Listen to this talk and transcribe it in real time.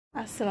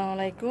আসসালামু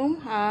আলাইকুম।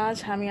 আজ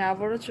আমি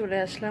আবারও চলে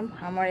আসলাম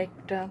আমার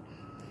একটা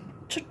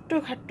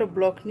ছোট্টখাট্টো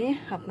ব্লগ নিয়ে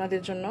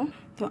আপনাদের জন্য।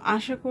 তো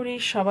আশা করি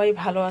সবাই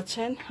ভালো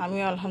আছেন,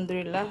 আমিও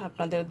আলহামদুলিল্লাহ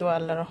আপনাদের দোয়া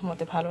আল্লাহর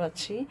রহমতে ভালো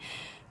আছি।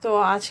 তো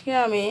আজকে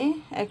আমি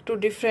একটু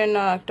ডিফারেন্ট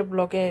একটা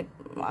ব্লগে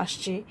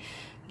আসছি,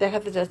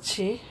 দেখাতে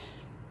যাচ্ছি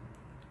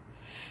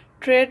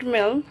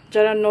ট্রেডমিল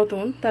যারা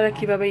নতুন তারা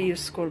কিভাবে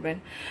ইউজ করবেন।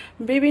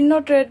 বিভিন্ন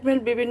ট্রেডমিল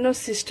বিভিন্ন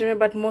সিস্টেমে,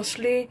 বাট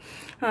মোস্টলি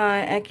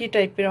একই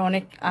টাইপের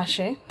অনেক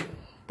আসে।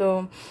 তো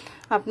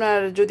আপনার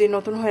যদি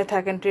নতুন হয়ে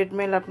থাকেন,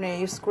 ট্রেডমিল আপনি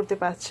ইউজ করতে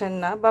পারছেন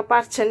না বা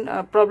পারছেন,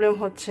 প্রবলেম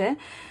হচ্ছে,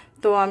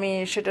 তো আমি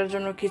সেটার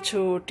জন্য কিছু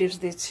টিপস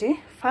দিচ্ছি।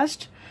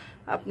 ফার্স্ট,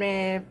 আপনি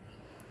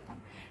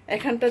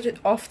এখানটা যদি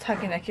অফ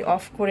থাকে নাকি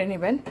অফ করে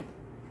নেবেন,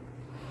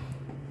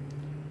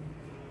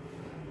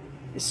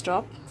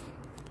 স্টপ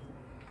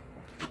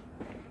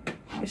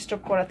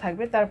করা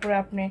থাকবে। তারপরে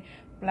আপনি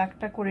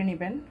প্লাগটা করে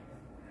নেবেন।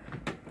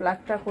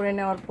 প্লাগটা করে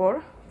নেওয়ার পর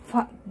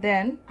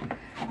দেন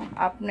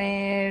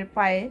আপনার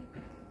পায়ে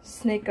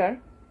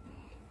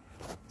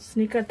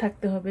স্নিকার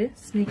থাকতে হবে।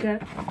 স্নিকার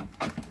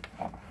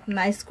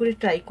নাইস করে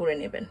ট্রাই করে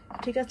নেবেন,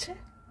 ঠিক আছে?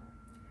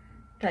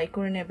 ট্রাই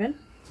করে নেবেন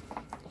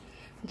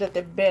যাতে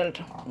বেল্ট,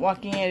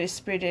 ওয়াকিংয়ের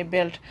স্পিডে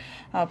বেল্ট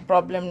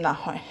প্রবলেম না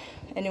হয়।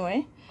 এনিওয়ে,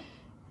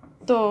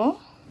 তো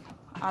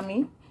আমি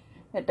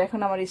এটা এখন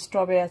আমার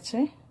স্টপে আছে,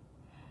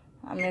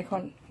 আমি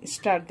এখন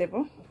স্টার্ট দেব।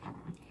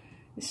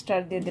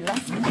 স্টার্ট দিয়ে দিলাম।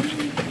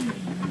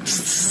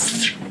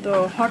 তো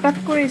হঠাৎ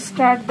করে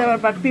স্টার্ট দেওয়ার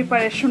বা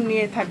প্রিপারেশন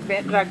নিয়ে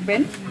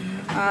রাখবেন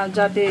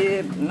যাতে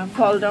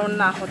ফল ডাউন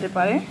না হতে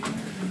পারে,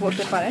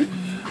 বলতে পারেন।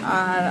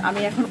 আর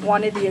আমি এখন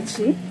 1-এ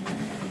দিয়েছি,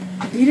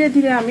 ধীরে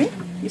ধীরে আমি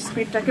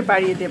স্পিডটাকে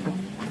বাড়িয়ে দেব,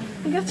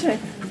 ঠিক আছে?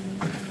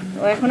 তো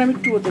এখন আমি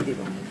 2-তে দিব।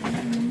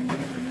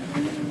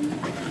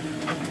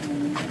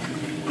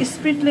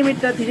 স্পিড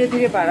লিমিটটা ধীরে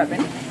ধীরে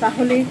বাড়াবেন,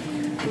 তাহলে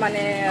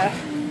মানে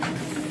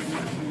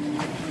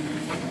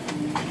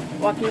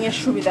ওয়াকিংয়ের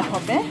সুবিধা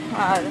হবে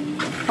আর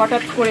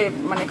হঠাৎ করে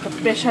মানে একটা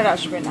প্রেশার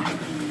আসবে না।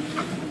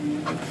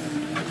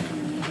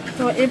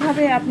 তো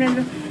এভাবে আপনার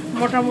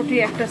মোটামুটি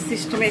একটা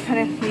সিস্টেমে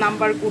এখানে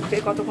নাম্বার উঠবে,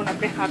 কতক্ষণ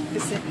আপনি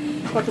হাঁটতেছে,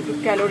 কতটুকু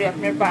ক্যালোরি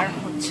আপনার বার্ন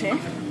হচ্ছে।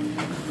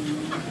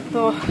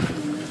 তো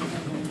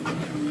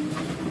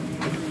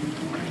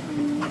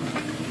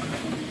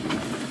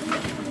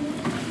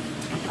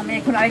আমি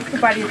এখন আরেকটু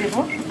বাড়িয়ে দেব।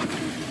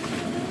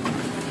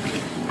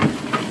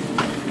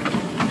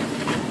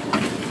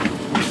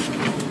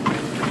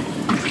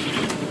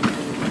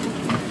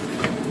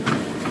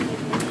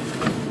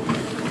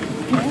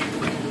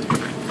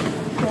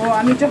 তো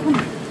আমি যখন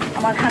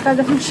আমার হাঁটা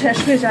যখন শেষ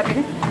হয়ে যাবে,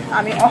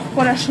 আমি অফ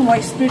করার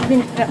সময় স্পিড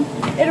লিমিটটা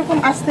এরকম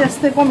আস্তে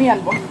আস্তে কমিয়ে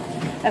আনবো।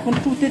 এখন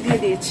 2-তে দিয়ে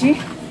দিয়েছি,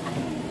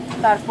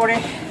 তারপরে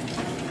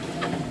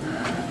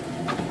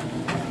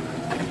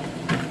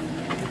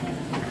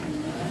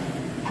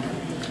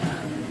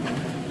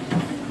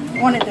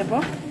মনে দেব।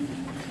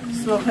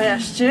 স্লো হয়ে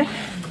আসছে,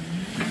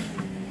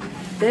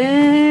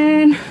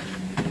 দেন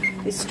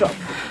স্টপ,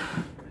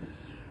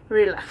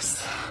 রিল্যাক্স।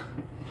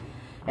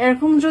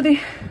 এরকম যদি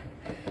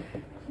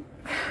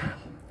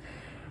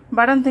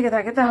বাটন থেকে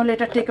থাকে তাহলে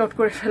এটা টেক আউট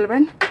করে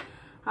ফেলবেন,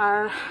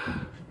 আর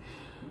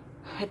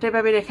এটা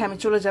এভাবে রেখে আমি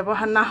চলে যাব।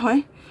 আর না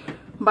হয়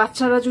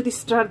বাচ্চারা যদি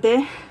স্টার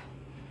দেয়,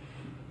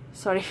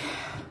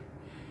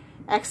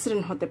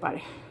 অ্যাক্সিডেন্ট হতে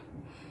পারে।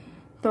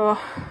 তো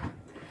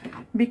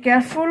be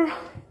careful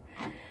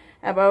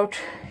about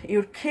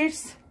your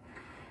kids.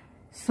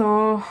 So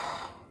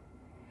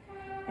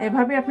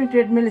এভাবে আপনি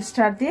ট্রেডমিল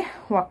স্টার দিয়ে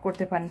ওয়াক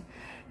করতে পারেন।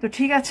 তো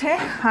ঠিক আছে,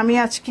 আমি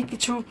আজকে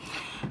কিছু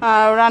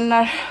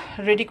রান্নার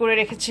রেডি করে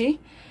রেখেছি,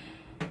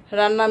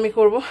 রান্না আমি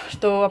করব।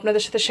 তো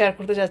আপনাদের সাথে শেয়ার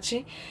করতে যাচ্ছি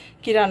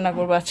কি রান্না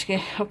করব আজকে,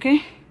 ওকে?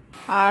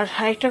 আর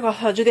আরেকটা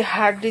কথা, যদি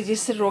হার্ট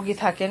ডিজিজের রোগী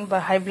থাকেন বা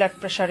হাই ব্লাড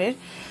প্রেশারের,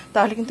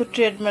 তাহলে কিন্তু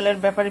ট্রেডমিলের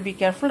ব্যাপারে বি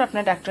কেয়ারফুল।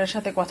 আপনার ডাক্তারের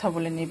সাথে কথা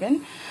বলে নেবেন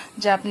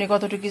যে আপনি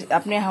কতটুকু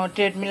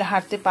ট্রেডমিলে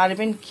হাঁটতে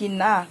পারবেন কি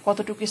না,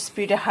 কতটুকু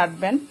স্পিডে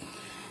হাঁটবেন,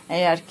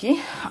 এই আর কি।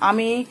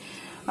 আমি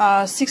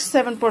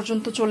 6-7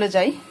 পর্যন্ত চলে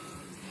যাই।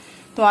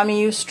 তো আমি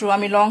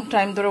আমি লং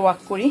টাইম ধরে ওয়াক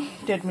করি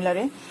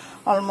ট্রেডমিলারে,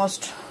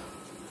 অলমোস্ট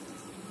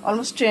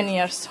 10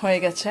 ইয়ার্স হয়ে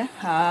গেছে,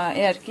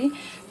 এই আর কি।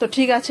 তো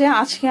ঠিক আছে,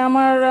 আজকে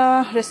আমার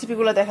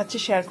রেসিপিগুলো দেখাচ্ছি,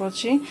 শেয়ার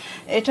করছি।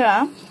 এটা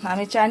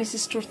আমি চাইনিজ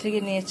স্টোর থেকে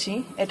নিয়েছি।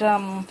 এটা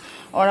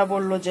ওরা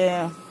বললো যে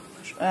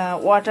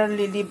ওয়াটার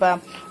লিলি বা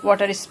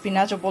ওয়াটার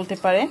স্পিনাচও বলতে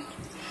পারে।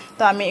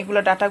 তো আমি এগুলো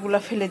ডাটাগুলো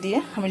ফেলে দিয়ে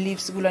আমি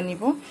লিভসগুলো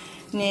নিব,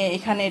 নিয়ে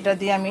এখানে এটা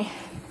দিয়ে আমি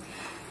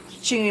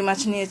চিংড়ি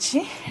মাছ নিয়েছি,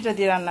 এটা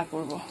দিয়ে রান্না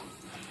করব।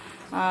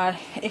 আর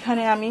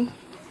এখানে আমি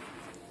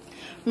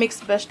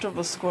মিক্সড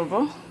ভেজিটেবলস করব।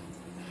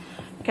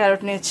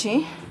 ক্যারট নিয়েছি,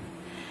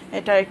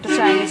 এটা একটা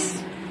চাইনিজ,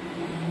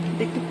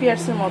 দেখতে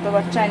পিয়ার্সের মতো,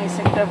 বা চাইনিজ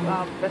একটা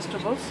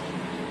ভেজিটেবলস।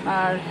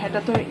 আর এটা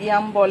তো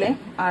ইয়াম বলে,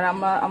 আর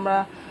আমরা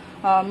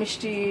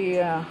মিষ্টি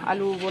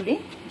আলু বলি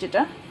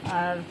যেটা।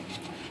 আর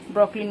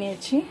ব্রকলি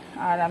নিয়েছি,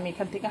 আর আমি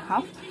এখান থেকে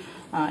হাফ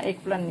এগ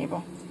প্লান্ট নেব।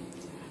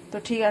 তো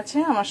ঠিক আছে,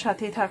 আমার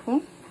সাথেই থাকুন।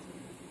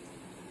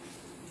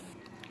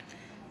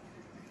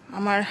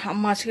 আমার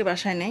আম্মা আজকে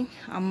বাসায় নেই।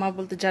 আম্মা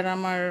বলতে যারা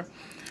আমার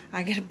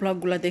আগের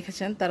ব্লগগুলো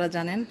দেখেছেন তারা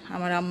জানেন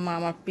আমার আম্মা,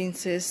 আমার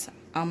প্রিন্সেস,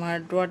 আমার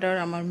ডটার,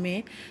 আমার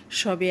মেয়ে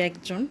সবই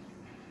একজন।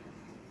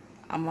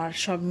 আমার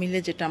সব মিলে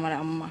যেটা আমার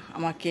আম্মা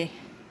আমাকে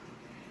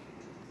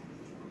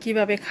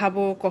কিভাবে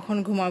খাবো, কখন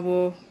ঘুমাবো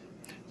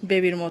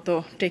বেবির মতো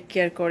টেক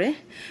কেয়ার করে।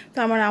 তো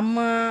আমার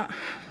আম্মা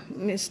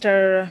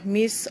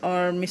Miss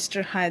or Mr.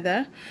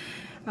 Haidar,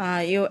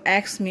 you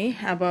asked me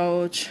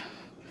about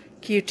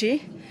Cutie.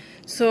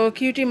 So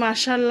Cutie,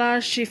 mashallah,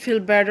 she feel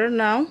better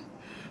now,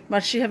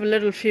 but she have a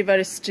little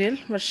fever still,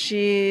 but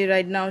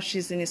right now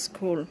she's in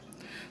school.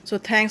 So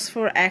thanks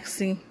for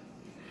asking,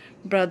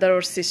 brother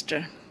or sister.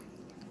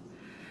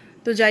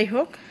 তো যাই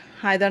হোক,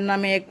 হায়দার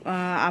নামে এক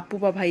আপু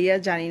বা ভাইয়া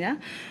জানি না,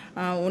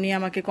 উনি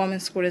আমাকে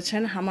কমেন্টস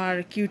করেছেন আমার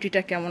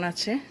কিউটিটা কেমন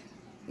আছে।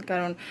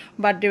 কারণ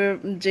বার্থডে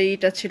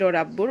যেইটা ছিল ওর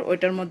আব্বুর,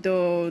 ওইটার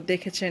মধ্যেও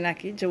দেখেছে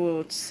নাকি যে ও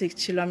সিক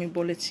ছিল, আমি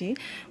বলেছি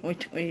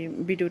ওই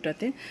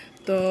ভিডিওটাতে।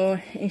 তো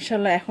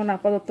ইনশাল্লাহ এখন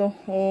আপাতত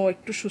ও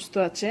একটু সুস্থ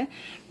আছে,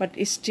 বাট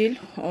স্টিল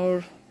ওর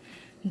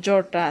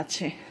জ্বরটা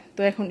আছে। তো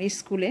এখন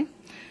স্কুলে,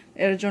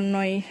 এর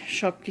জন্যই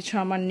সব কিছু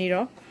আমার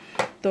নীরব।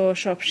 তো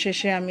সব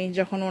শেষে আমি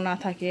যখন ও না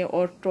থাকে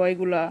ওর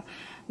টয়গুলা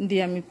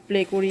দিয়ে আমি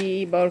প্লে করি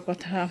বা ওর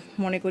কথা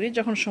মনে করি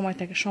যখন সময়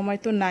থাকে। সময়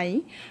তো নাই,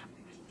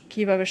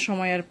 কিভাবে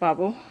সময় আর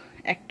পাবো,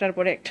 একটার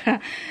পরে একটা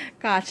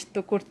কাজ তো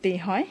করতেই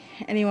হয়।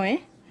 এনিওয়ে,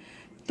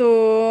 তো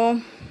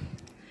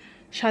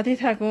সাথে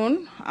থাকুন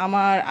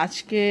আমার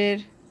আজকের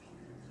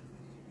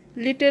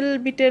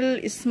লিটল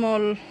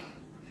স্মল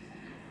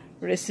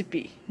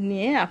রেসিপি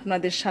নিয়ে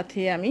আপনাদের সাথে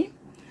আমি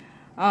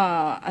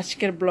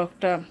আজকের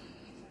ব্লগটা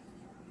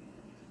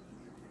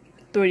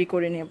তৈরি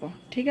করে নেব,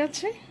 ঠিক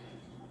আছে?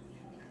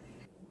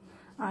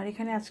 আর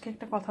এখানে আজকে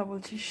একটা কথা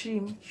বলছি,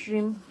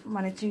 শ্রিম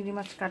মানে চিংড়ি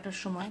মাছ কাটার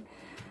সময়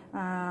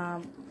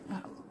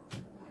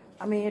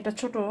আমি এটা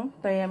ছোট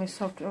তাই আমি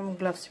সফট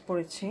গ্লাভস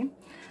পরেছি।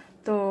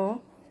 তো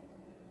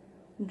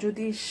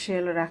যদি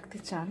শেল রাখতে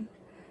চান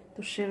তো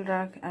শেল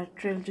আর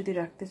ট্রেল যদি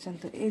রাখতে চান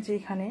তো এই যে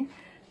এখানে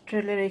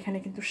ট্রেলের এখানে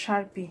কিন্তু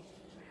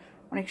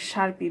অনেক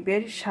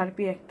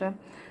শার্পি একটা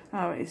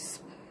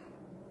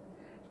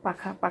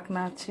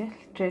পাখনা আছে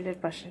ট্রেলের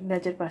পাশে,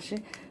 লেজের পাশে।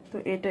 তো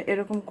এটা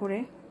এরকম করে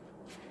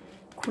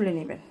খুলে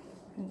নেবেন,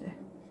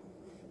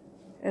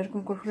 এরকম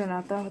করে খুলে না।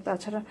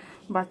 তাছাড়া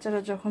বাচ্চারা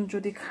যখন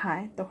যদি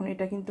খায় তখন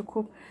এটা কিন্তু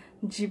খুব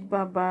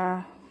জিহ্বা বা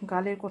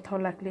গালের কোথাও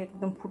লাগলে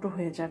একদম ফুটো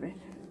হয়ে যাবে।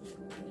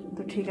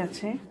 তো ঠিক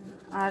আছে,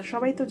 আর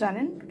সবাই তো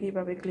জানেন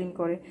কীভাবে ক্লিন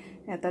করে।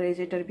 তার এই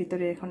যেটার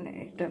ভিতরে এখন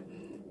একটা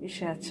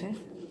আছে,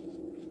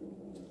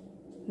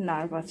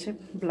 নার্ভ আছে,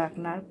 ব্ল্যাক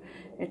নার্ভ,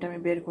 এটা আমি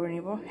বের করে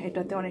নিব।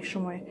 এটাতে অনেক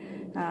সময়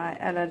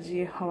অ্যালার্জি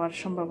হওয়ার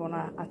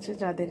সম্ভাবনা আছে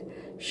যাদের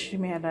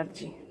শিমে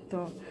অ্যালার্জি। তো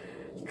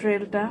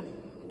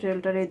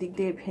ট্রেলটার এদিক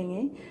দিয়ে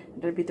ভেঙে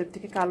এটার ভিতর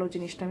থেকে কালো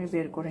জিনিসটা আমি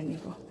বের করে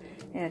নিব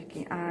আর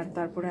কি। আর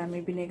তারপরে আমি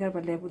ভিনেগার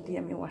বা লেবু দিয়ে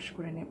আমি ওয়াশ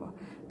করে নেব।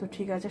 তো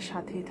ঠিক আছে,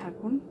 সাথেই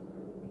থাকুন।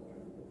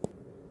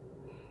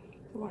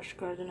 ওয়াশ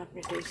করার জন্য আপনি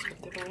এটা ইউজ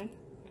করতে পারেন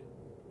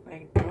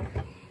একদম।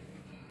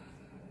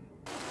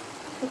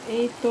 তো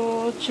এই তো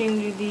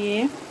চিংড়ি দিয়ে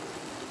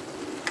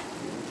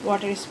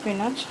ওয়াটার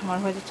স্পিনাচ আমার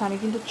হয়ে যাচ্ছে। আমি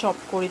কিন্তু চপ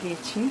করে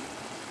দিয়েছি,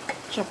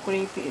 চপ করে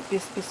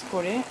পিস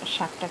করে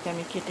শাকটাকে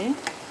আমি কেটে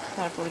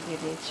তারপরে দিয়ে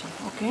দিয়েছি।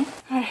 ওকে,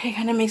 আর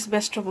এখানে মিক্স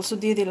ভেজিটেবলসও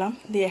দিয়ে দিলাম,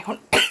 দিয়ে এখন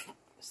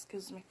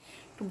এক্সকিউজ মি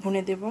একটু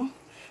ভুনে দেবো,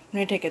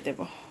 ভুনে ঢেকে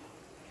দেবো।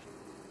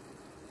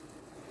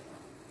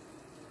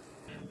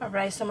 আর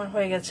রাইস আমার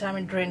হয়ে গেছে,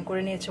 আমি ড্রেন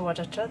করে নিয়েছি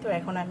ওয়াটারটা। তো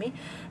এখন আমি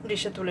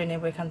ডিশে তুলে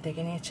নেব, এখান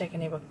থেকে নিয়ে ছেঁকে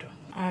নেব একটু।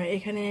 আর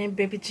এখানে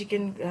বেবি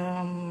চিকেন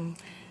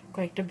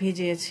কয়েকটা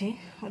ভিজিয়েছি,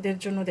 ওদের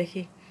জন্য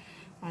দেখি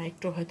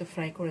একটু হয়তো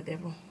ফ্রাই করে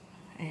দেব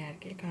এই আর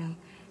কি। কারণ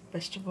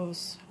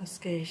ভেজিটেবলস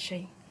আজকে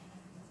সেই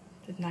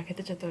না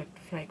খেতে চাই তো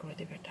একটু ফ্রাই করে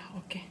দেবে এটা।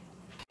 ওকে,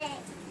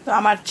 তো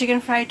আমার চিকেন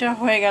ফ্রাইটা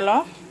হয়ে গেল।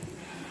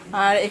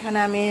 আর এখানে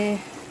আমি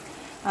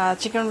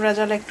চিকেন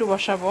রেজালা একটু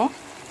বসাবো।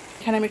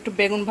 এখানে আমি একটু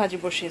বেগুন ভাজি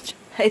বসিয়েছি।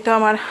 এই তো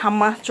আমার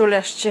আম্মা চলে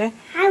আসছে।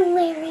 I'm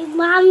wearing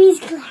mommy's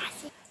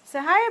glasses.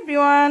 Say hi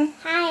everyone.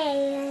 Hi.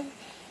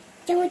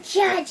 Don't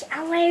judge.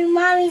 I'm wearing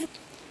mommy's.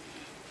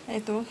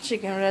 এই তো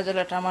চিকেন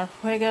রেজালাটা আমার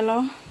হয়ে গেল।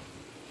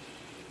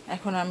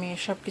 এখন আমি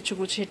সব কিছু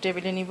গুছিয়ে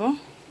টেবিলে নিব।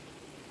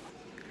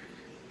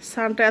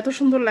 সানটা এত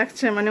সুন্দর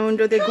লাগছে, মানে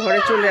উইন্ডো দিয়ে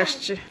ঘরে চলে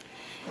আসছে।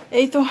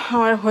 এই তো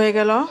আমার হয়ে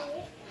গেল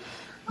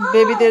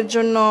বেবিদের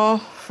জন্য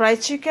fry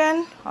chicken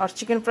R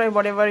chicken fry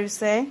whatever you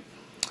say,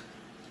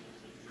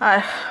 আর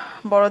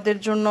বড়দের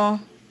জন্য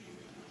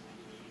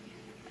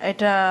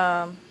এটা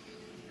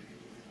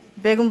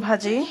বেগুন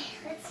ভাজি,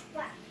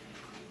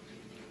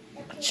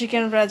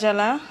 চিকেন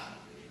রেজালা,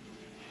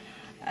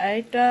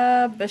 এটা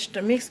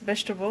মিক্স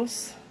ভেজিটেবলস,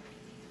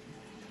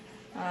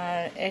 আর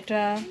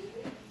এটা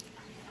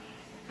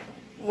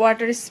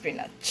ওয়াটার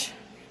স্পিনাচ,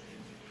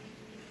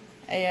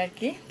 এই আর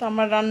কি। তো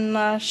আমার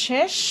রান্না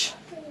শেষ,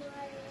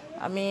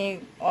 আমি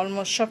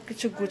অলমোস্ট সব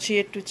কিছু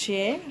গুছিয়ে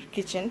টুছিয়ে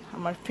কিচেন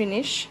আমার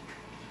ফিনিশ।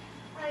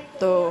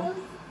 তো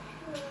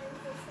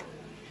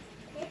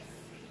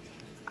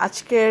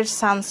আজকের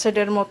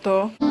সানসেটের মতো